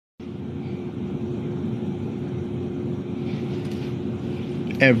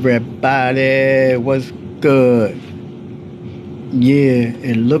Everybody was good. Yeah,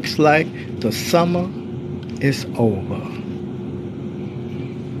 it looks like the summer is over.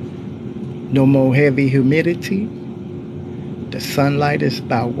 No more heavy humidity. The sunlight is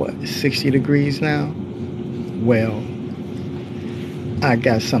about 60 degrees now? Well, I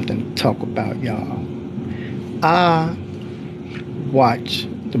got something to talk about, y'all. I watched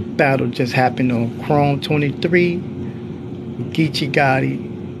the battle just happen on Chrome 23 with Geechee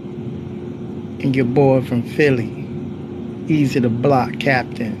Gotti and your boy from Philly. Easy to block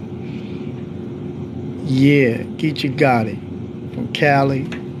captain. Yeah, Geechee Gotti from Cali,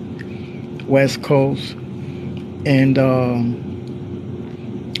 West Coast, and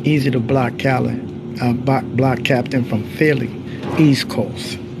Easy to block block captain from Philly, East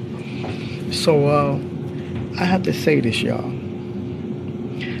Coast. So I have to say this, y'all.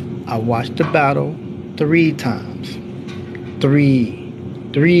 I watched the battle 3 times.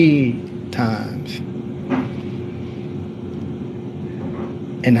 Three times.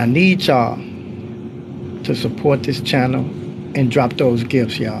 And I need y'all to support this channel and drop those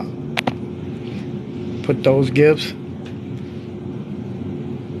gifts, y'all. Put those gifts.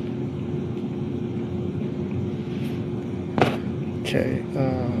 Okay.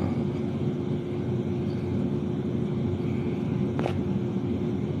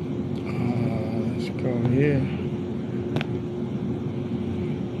 Let's go here.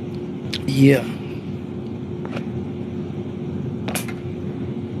 Yeah.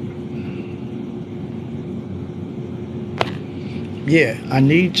 Yeah, I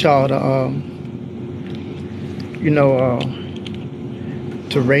need y'all to,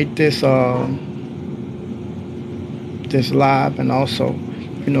 to rate this this live, and also,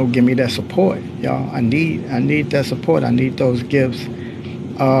 give me that support, y'all. I need that support. I need those gifts.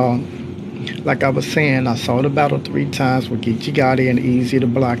 Like I was saying, I saw the battle 3 times with Geechee Gotti and Easy the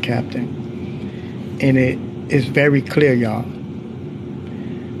Block Captain, and it is very clear, y'all.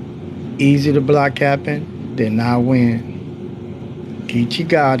 Easy the Block Captain did not win. Geechee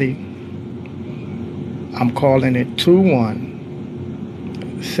Gotti, I'm calling it 2-1.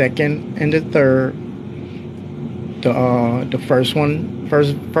 Second and the third. The first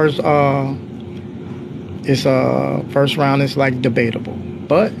round is like debatable,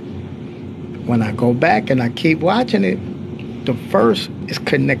 but when I go back and I keep watching it, the first is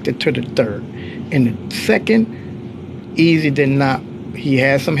connected to the third, and the second, Easy did not. He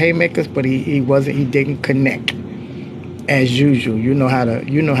had some haymakers, but he didn't connect as usual. You know how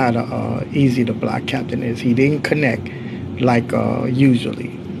to Easy the Block Captain is. He didn't connect like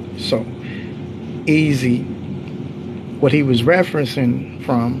usually. So Easy, what he was referencing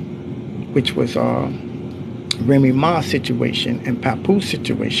from, which was Remy Ma's situation and Papoose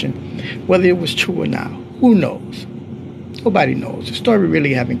situation, whether it was true or not, who knows? Nobody knows. The story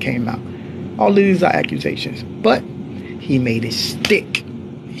really haven't came out. All of these are accusations, but he made it stick.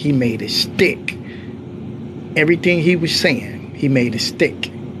 He made it stick. Everything he was saying, he made it stick.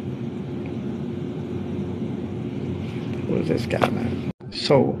 Who is this guy, man?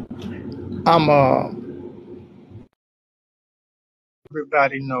 So I'm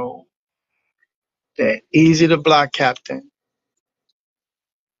everybody know that Easy the Block Captain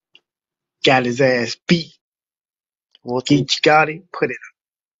got his ass beat. Geechee Gotti put it up.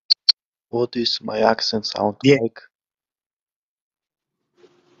 What is my accent sound Yeah. like?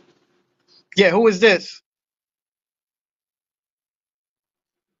 Yeah, who is this?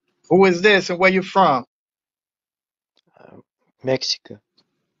 Who is this and where you from? Mexico.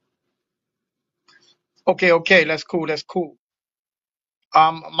 Okay, that's cool.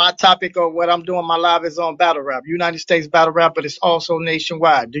 My topic of what I'm doing, my live is on battle rap. United States battle rap, but it's also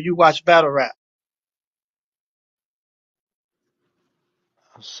nationwide. Do you watch battle rap?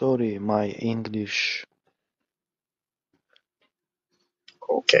 Sorry, my English.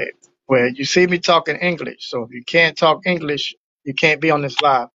 Okay. Well, you see me talking English, so if you can't talk English, you can't be on this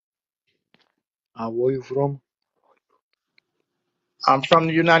live. Where you from? I'm from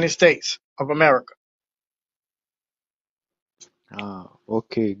the United States of America.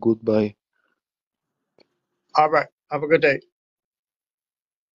 Okay, goodbye. All right. Have a good day.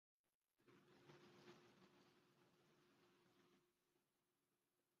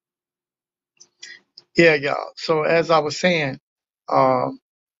 Yeah, y'all. So as I was saying, um,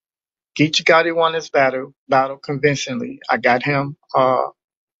 Geechee Gotti won this battle convincingly. I got him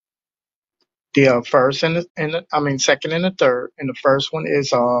the first second and the third, and the first one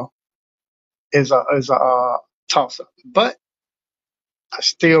is a toss up, but I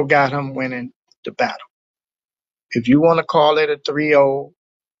still got him winning the battle. If you want to call it a 3-0,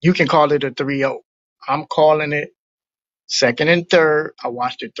 you can call it a 3-0. I'm calling it Second and third, I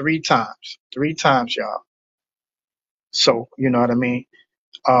watched it 3 times. 3 times, y'all. So, you know what I mean?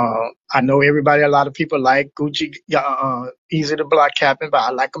 I know everybody, a lot of people like Gucci, Easy to Block Captain, but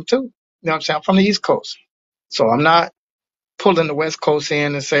I like him too. You know what I'm saying? I'm from the East Coast. So I'm not pulling the West Coast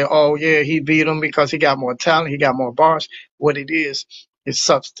in and say, oh, yeah, he beat him because he got more talent, he got more bars. What it is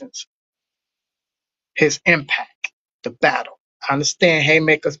substance, his impact, the battle. I understand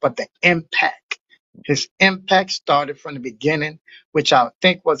haymakers, but the impact. His impact started from the beginning, which I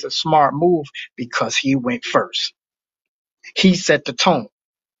think was a smart move because he went first. He set the tone.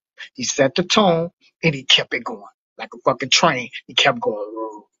 He set the tone and he kept it going like a fucking train. He kept going.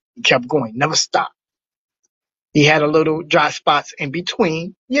 He kept going, never stopped. He had a little dry spots in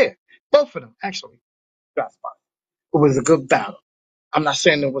between. Yeah, both of them actually dry spots. It was a good battle. I'm not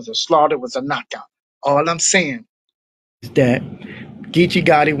saying it was a slaughter, it was a knockout. All I'm saying is that Geechee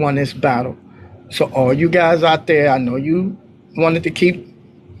Gotti won this battle. So all you guys out there, I know you wanted to keep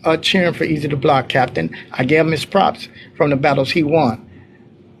cheering for Easy to Block Captain. I gave him his props from the battles he won.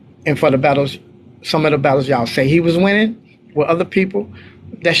 And for the battles, some of the battles y'all say he was winning with other people,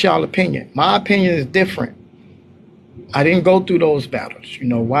 that's y'all opinion. My opinion is different. I didn't go through those battles. You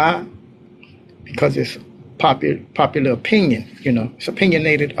know why? Because it's popular opinion. You know, it's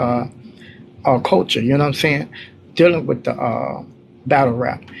opinionated culture. You know what I'm saying? Dealing with the battle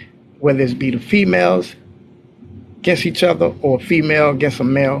rap, whether it's be the females against each other or female against a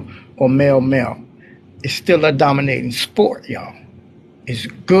male or male. It's still a dominating sport, y'all. It's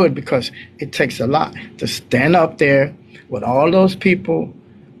good because it takes a lot to stand up there with all those people,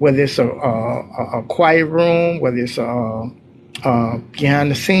 whether it's a quiet room, whether it's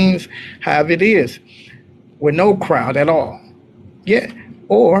behind the scenes, however it is, with no crowd at all. Yeah,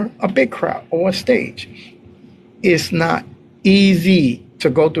 or a big crowd or a stage. It's not easy to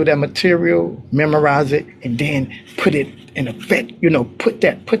go through that material, memorize it, and then put it in effect. You know, put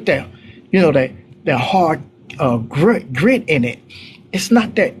that, you know, that hard grit in it. It's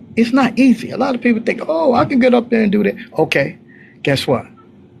not easy. A lot of people think, oh, I can get up there and do that. Okay, guess what?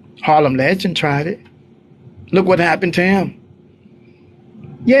 Harlem Legend tried it. Look what happened to him.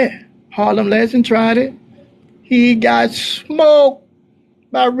 Yeah, Harlem Legend tried it. He got smoked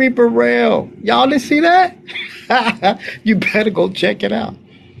by Reaper Rail. Y'all didn't see that? You better go check it out.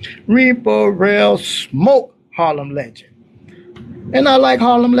 Reaper Rail smoked Harlem Legend. And I like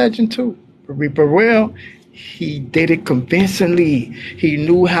Harlem Legend too. But Reaper Rail, he did it convincingly. He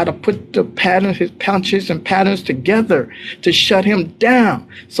knew how to put the patterns, his punches and patterns together to shut him down.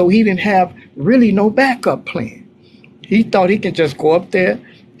 So he didn't have really no backup plan. He thought he could just go up there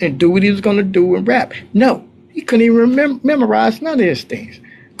and do what he was going to do and rap. No, he couldn't even memorize none of his things.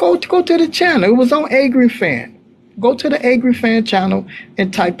 Go to the channel. It was on Angry Fan. Go to the Angry Fan channel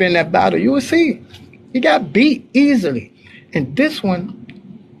and type in that battle. You will see. He got beat easily. And this one,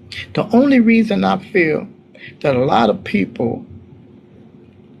 the only reason I feel that a lot of people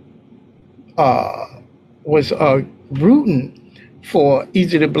was rooting for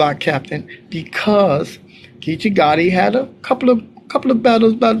Easy to Block Captain because Geechee Gotti had a couple of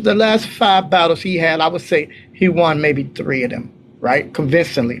battles, but the last 5 battles he had, I would say he won maybe 3 of them, right?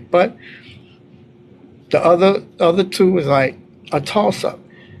 Convincingly. But the other 2 was like a toss-up.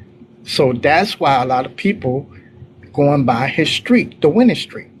 So that's why a lot of people going by his streak, the winning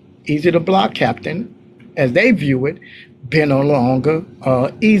streak. Easy to Block Captain, as they view it, been on longer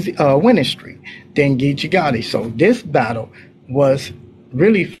winning streak than Geechee Gotti. So this battle was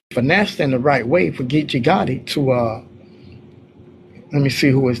really finessed in the right way for Geechee Gotti to let me see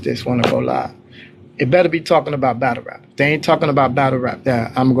who is this want to go live. It better be talking about battle rap. If they ain't talking about battle rap,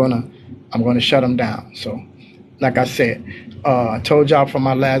 that I'm gonna shut them down. So, like I said, I told y'all from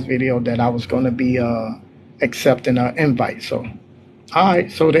my last video that I was gonna be accepting an invite. So, all right.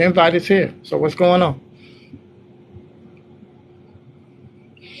 So the invite is here. So what's going on?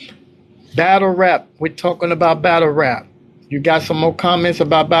 Battle rap. We're talking about battle rap. You got some more comments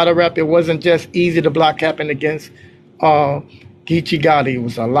about battle rap? It wasn't just Easy to Block Captain against Geechee Gotti. It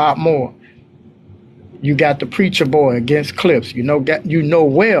was a lot more. You got the Preacher Boy against Clips. You know good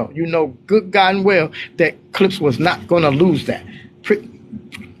God and well that Clips was not gonna lose that.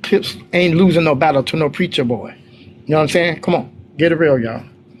 Clips ain't losing no battle to no Preacher Boy. You know what I'm saying? Come on, get it real, y'all.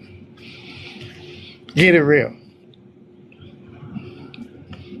 Get it real.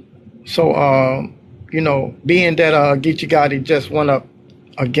 So, being that Geechee Gotti just went up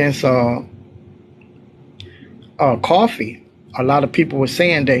against Coffee, a lot of people were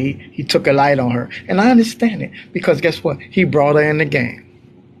saying that he took a light on her. And I understand it because guess what? He brought her in the game.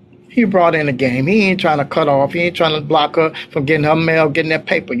 He ain't trying to cut off. He ain't trying to block her from getting her mail, getting that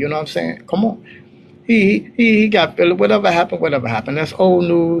paper. You know what I'm saying? Come on. he got feeling. Whatever happened. That's old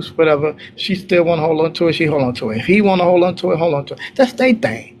news. Whatever. She still want to hold on to it. She hold on to it. If he want to hold on to it, hold on to it. That's their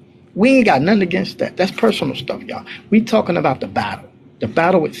thing. We ain't got nothing against that. That's personal stuff, y'all. We talking about the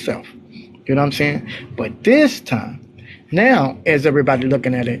battle itself. You know what I'm saying? But this time, now, as everybody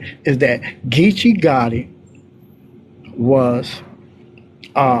looking at it, is that Geechee Gotti was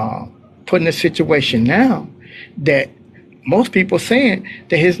put in a situation now that most people saying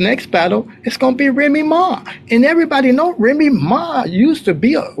that his next battle is going to be Remy Ma. And everybody know Remy Ma used to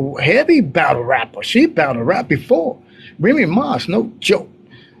be a heavy battle rapper. She battle rap before. Remy Ma is no joke.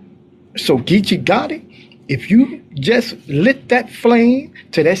 So Geechee Gotti, if you just lit that flame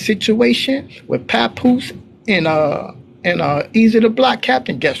to that situation with Papoose and Easy the Block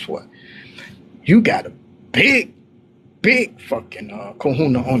Captain, guess what? You got a big fucking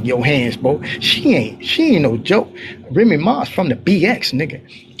kahuna on your hands, bro. She ain't no joke. Remy Ma's from the BX, nigga.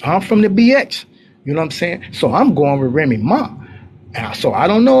 I'm from the BX. You know what I'm saying? So I'm going with Remy Ma. So I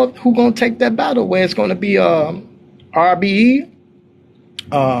don't know who gonna take that battle, where it's gonna be RBE,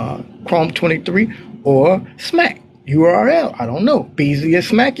 Chrome 23, or Smack URL. I don't know. Beasley or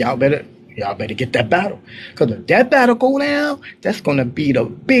Smack. Y'all better get that battle. Because if that battle go down, that's gonna be the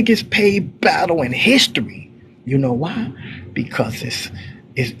biggest paid battle in history. You know why? Because it's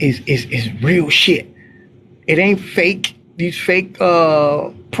real shit. It ain't fake. These fake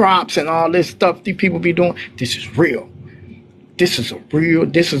props and all this stuff these people be doing. This is real. This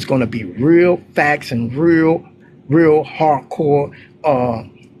is gonna be real facts and real hardcore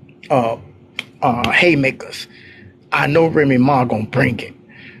haymakers. I know Remy Ma gonna bring it.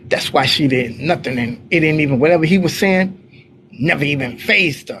 That's why she did nothing, and it didn't even, whatever he was saying, never even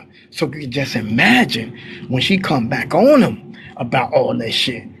phased her. So you can just imagine when she come back on him about all that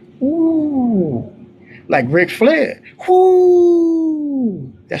shit. Ooh, like Ric Flair. Ooh,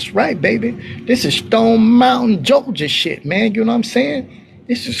 that's right, baby. This is Stone Mountain, Georgia shit, man. You know what I'm saying?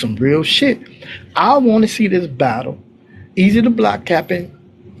 This is some real shit. I want to see this battle. Easy the Block Captain.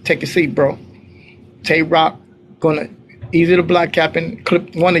 Take a seat, bro. Tay Rock gonna, Easy the Block Captain,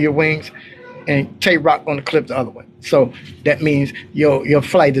 clip one of your wings, and Tay Rock gonna clip the other one. So that means your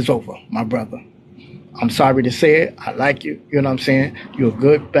flight is over, my brother. I'm sorry to say it. I like you. You know what I'm saying? You're a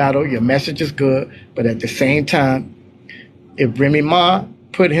good battle. Your message is good. But at the same time, if Remy Ma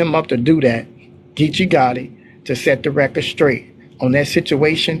put him up to do that, Geechee Gotti, to set the record straight on that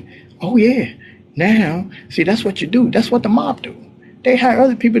situation, oh yeah. Now, see, that's what you do. That's what the mob do. They hire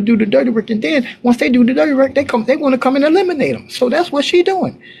other people to do the dirty work, and then once they do the dirty work, they want to come and eliminate them. So that's what she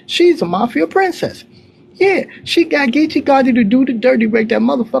doing. She's a mafia princess. Yeah, she got Geechee Gotti to do the dirty work that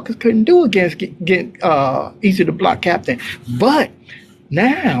motherfuckers couldn't do against Easy the Block Captain. But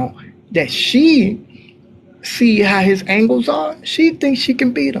now that she see how his angles are, she thinks she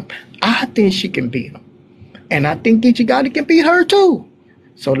can beat him. I think she can beat him. And I think Geechee Gotti can beat her too.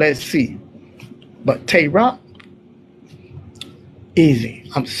 So let's see. But Tay Rock,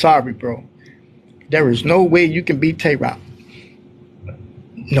 easy. I'm sorry, bro. There is no way you can beat Tay Rock.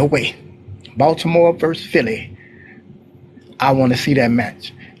 No way. Baltimore versus Philly. I want to see that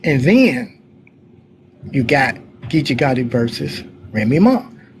match. And then you got Geechee Gotti versus Remy Ma.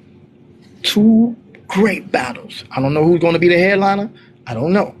 Two great battles. I don't know who's going to be the headliner. I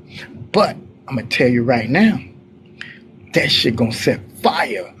don't know. But I'm going to tell you right now, that shit going to set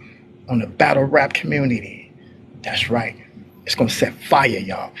fire on the battle rap community. That's right. It's going to set fire,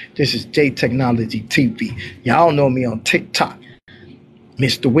 y'all. This is JayeteknologyTV. Y'all know me on TikTok.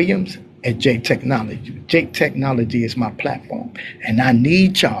 Mr. Williams at JayeTechnology. JayeTechnology is my platform. And I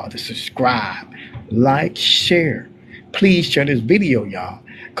need y'all to subscribe, like, share. Please share this video, y'all.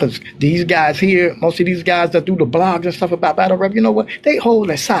 Because these guys here, most of these guys that do the blogs and stuff about battle rap, you know what? They hold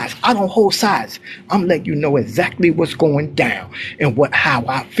their sides. I don't hold sides. I'm letting you know exactly what's going down and how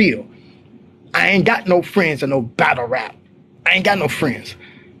I feel. I ain't got no friends in no battle rap. I ain't got no friends.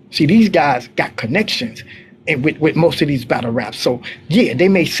 See, these guys got connections and with most of these battle raps. So, yeah, they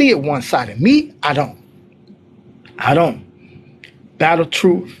may see it one-sided. Me, I don't. Battle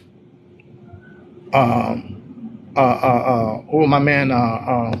Truth. My man,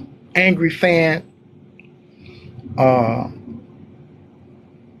 Angry Fan.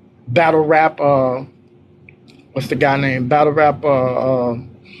 Battle Rap. What's the guy name? Battle Rap.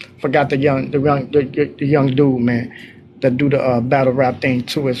 Forgot the young dude, man, that do the battle rap thing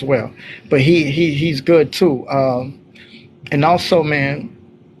too as well. But he's good too. And also, man,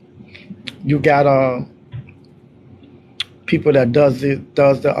 you got people that does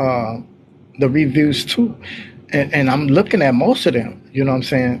the reviews too. And I'm looking at most of them. You know what I'm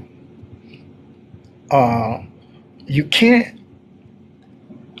saying? You can't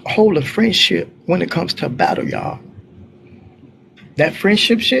hold a friendship when it comes to a battle, y'all. That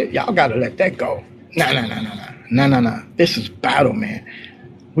friendship shit, y'all gotta let that go. Nah. This is battle, man.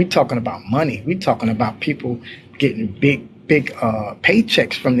 We talking about money. We talking about people getting big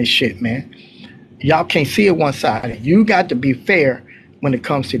paychecks from this shit, man. Y'all can't see it one sided. You got to be fair when it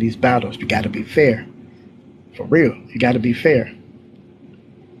comes to these battles. You got to be fair. For real. You got to be fair.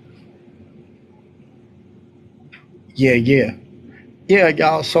 Yeah. Yeah,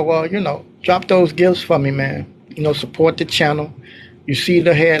 y'all. So, drop those gifts for me, man. Support the channel. You see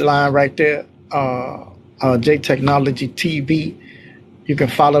the headline right there, JayeteknologyTV. You can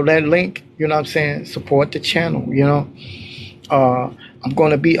follow that link. You know what I'm saying? Support the channel, I'm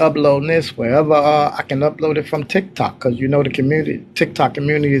going to be uploading this wherever I can upload it from TikTok, because the TikTok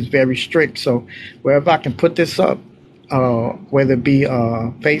community is very strict. So wherever I can put this up, whether it be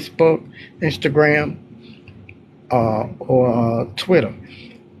Facebook, Instagram, or Twitter,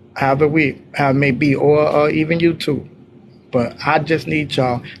 however it may be, or even YouTube. But I just need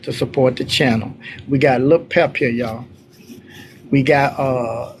y'all to support the channel. We got Lil Pep here, y'all. We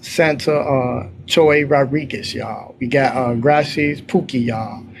got Santa Choi Rodriguez, y'all. We got Gracies Pookie,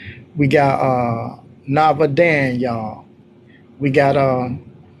 y'all. We got Nava Dan, y'all. We got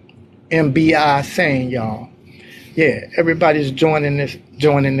MBI Sane, y'all. Yeah, everybody's joining this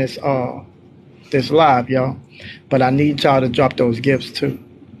live, y'all. But I need y'all to drop those gifts too.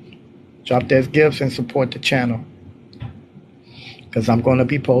 Drop those gifts and support the channel, because I'm going to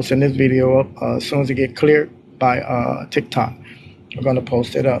be posting this video up as soon as it get cleared by TikTok. I'm going to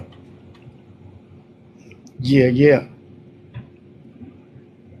post it up. Yeah.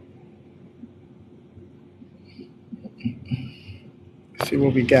 See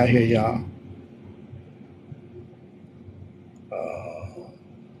what we got here, y'all.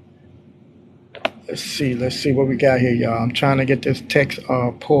 Let's see what we got here, y'all. I'm trying to get this text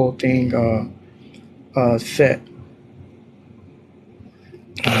pull thing set.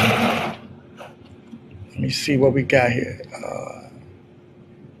 Let me see what we got here.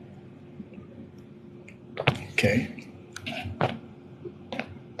 Okay.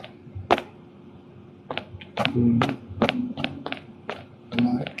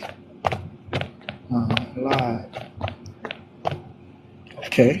 Live.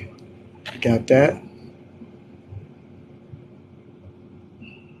 Okay. Got that.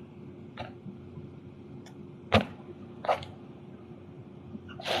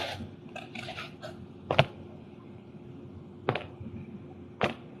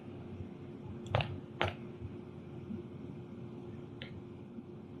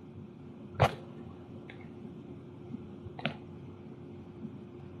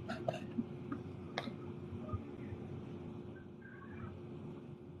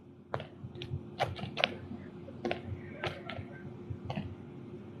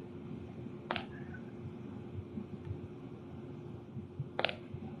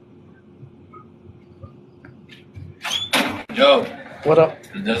 Yo, What up?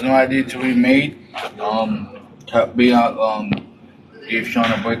 there's no idea to be made. Be give Sean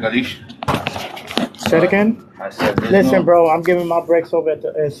a break at least. Say it again. I said, Listen, bro, I'm giving my breaks over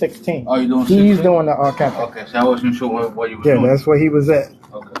at 16. Oh, you doing He's 16? doing the cafe. Okay, so I wasn't sure what you was Yeah, doing. that's where he was at.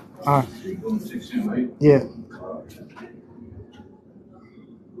 Okay. You doing 16, right? Yeah.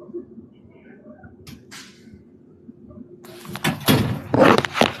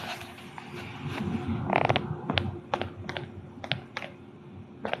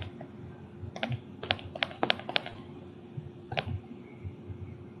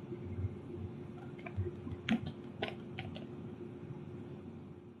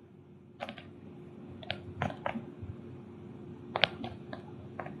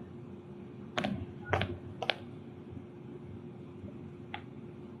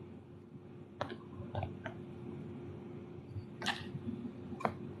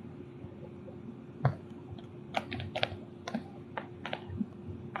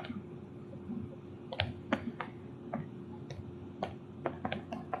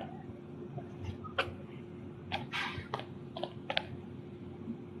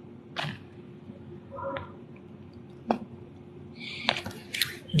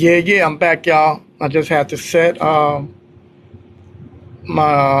 Yeah, I'm back, y'all. I just had to set my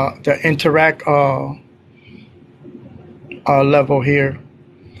the interact level here.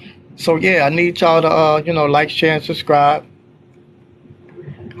 So yeah, I need y'all to like, share, and subscribe.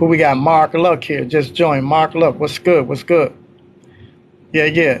 Who we got? Mark Luck here. Just joined. Mark Luck. What's good? What's good?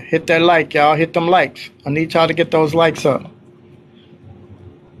 Yeah. Hit that like, y'all. Hit them likes. I need y'all to get those likes up.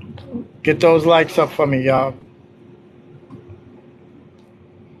 Get those likes up for me, y'all.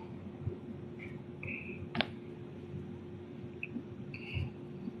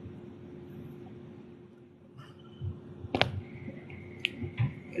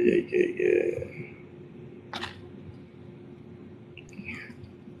 Yeah.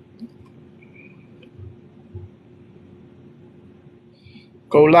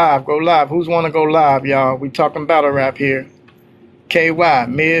 Go live, go live. Who's want to go live, y'all? We talking battle rap here. KY,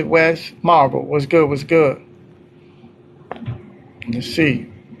 Midwest Marble. What's good? What's good? Let's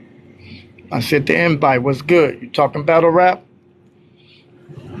see. I sent the invite. What's good? You talking battle rap?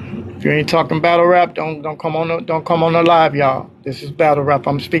 If you ain't talking battle rap, don't come on the live, y'all. This is battle rap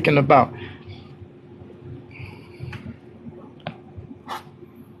I'm speaking about.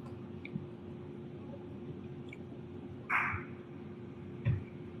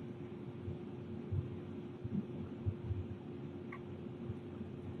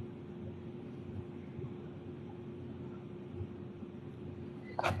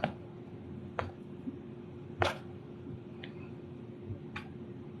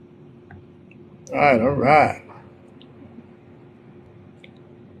 All right, all right.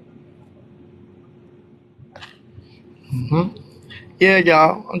 Yeah,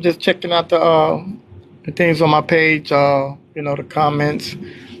 y'all. I'm just checking out the things on my page. The comments,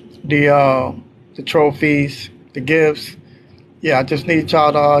 the trophies, the gifts. Yeah, I just need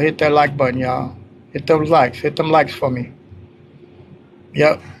y'all to hit that like button, y'all. Hit those likes. Hit them likes for me.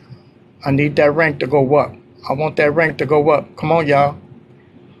 Yep. I need that rank to go up. I want that rank to go up. Come on, y'all.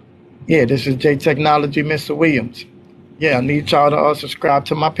 Yeah, this is J Technology, Mr. Williams. Yeah, I need y'all to subscribe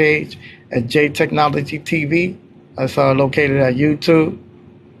to my page at JayeteknologyTV. That's located at YouTube.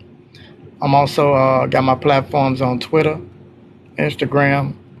 I'm also got my platforms on Twitter,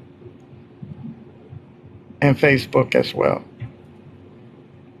 Instagram, and Facebook as well.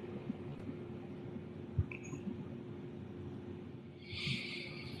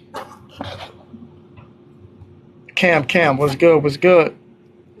 Cam, what's good? What's good?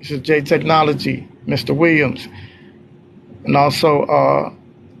 This is J Technology, Mr. Williams, and also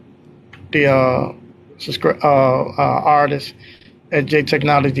the artist at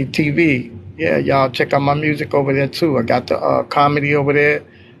JayeteknologyTV. Yeah, y'all check out my music over there too. I got the comedy over there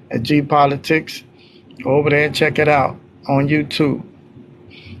at G Politics. Go over there and check it out on YouTube.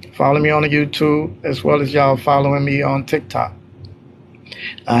 Follow me on the YouTube as well as y'all following me on TikTok.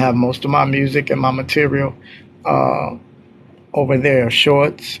 I have most of my music and my material uh, over there,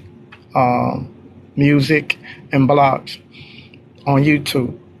 shorts, um, music, and blogs on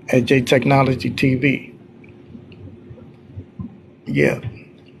YouTube at JayeteknologyTV. Yeah.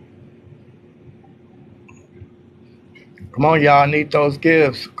 Come on, y'all. I need those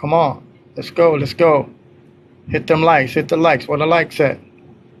gifts. Come on. Let's go. Let's go. Hit them likes. Hit the likes. Where the likes at?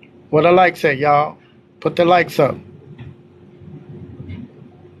 Where the likes at, y'all? Put the likes up.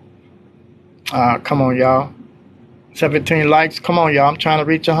 Come on, y'all. 17 likes. Come on, y'all. I'm trying to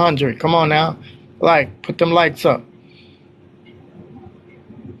reach 100. Come on now. Put them likes up.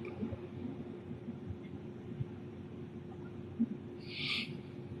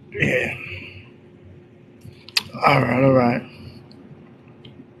 Yeah. All right, all right.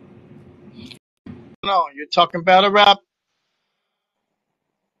 No, you're talking battle rap?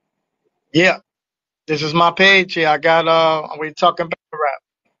 Yeah. This is my page here. I got we talking battle rap.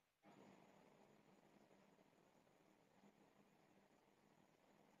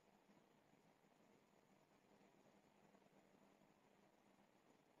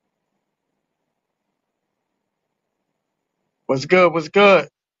 What's good? What's good?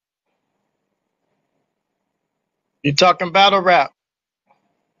 You talking battle rap?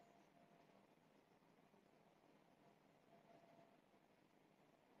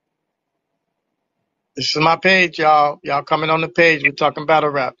 This is my page, y'all. Y'all coming on the page. We're talking battle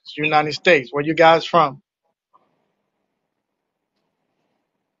rap. It's United States. Where you guys from?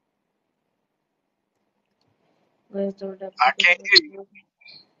 I can't hear you.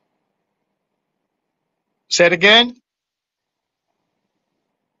 Say it again.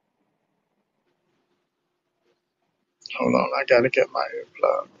 Hold on. I gotta get my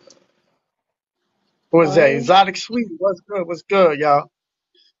earplug. Who is that? Exotic Sweet. What's good? What's good, y'all?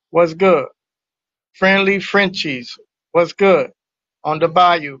 What's good? Friendly Frenchies. What's good? On the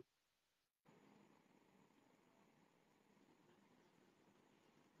bayou.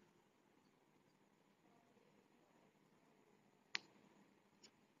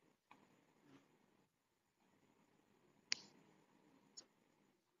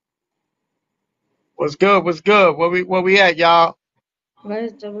 What's good? What's good? Where we at, y'all?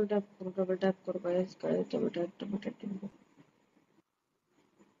 Guys, double tap karo guys, double tap.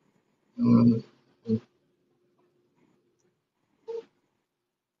 Mm.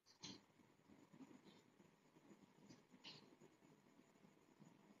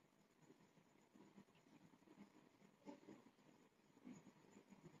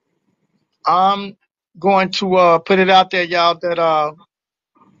 I'm going to put it out there, y'all,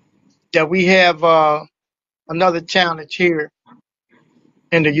 that we have another challenge here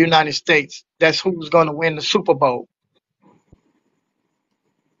in the United States. That's who's going to win the Super Bowl.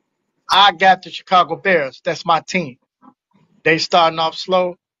 I got the Chicago Bears. That's my team. They starting off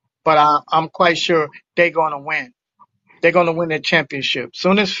slow, but I'm quite sure they're going to win. They're going to win that championship.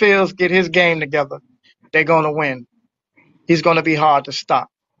 Soon as Fields get his game together, they're going to win. He's going to be hard to stop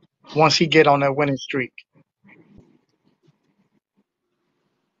once he get on that winning streak.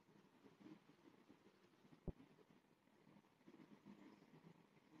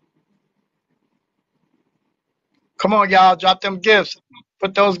 Come on, y'all, drop them gifts.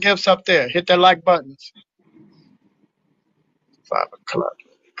 Put those gifts up there. Hit the like buttons. 5 o'clock.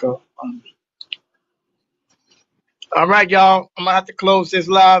 Go. All right, y'all. I'm gonna have to close this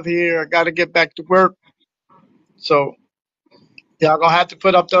live here. I gotta get back to work. So y'all gonna have to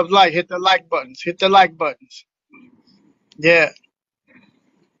put up those like, hit the like buttons. Hit the like buttons. Yeah.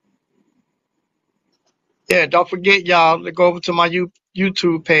 Yeah. Don't forget, y'all, to go over to my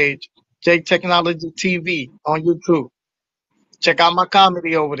YouTube page, JayeteknologyTV on YouTube. Check out my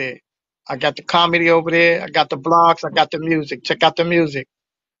comedy over there. I got the comedy over there. I got the blogs. I got the music. Check out the music.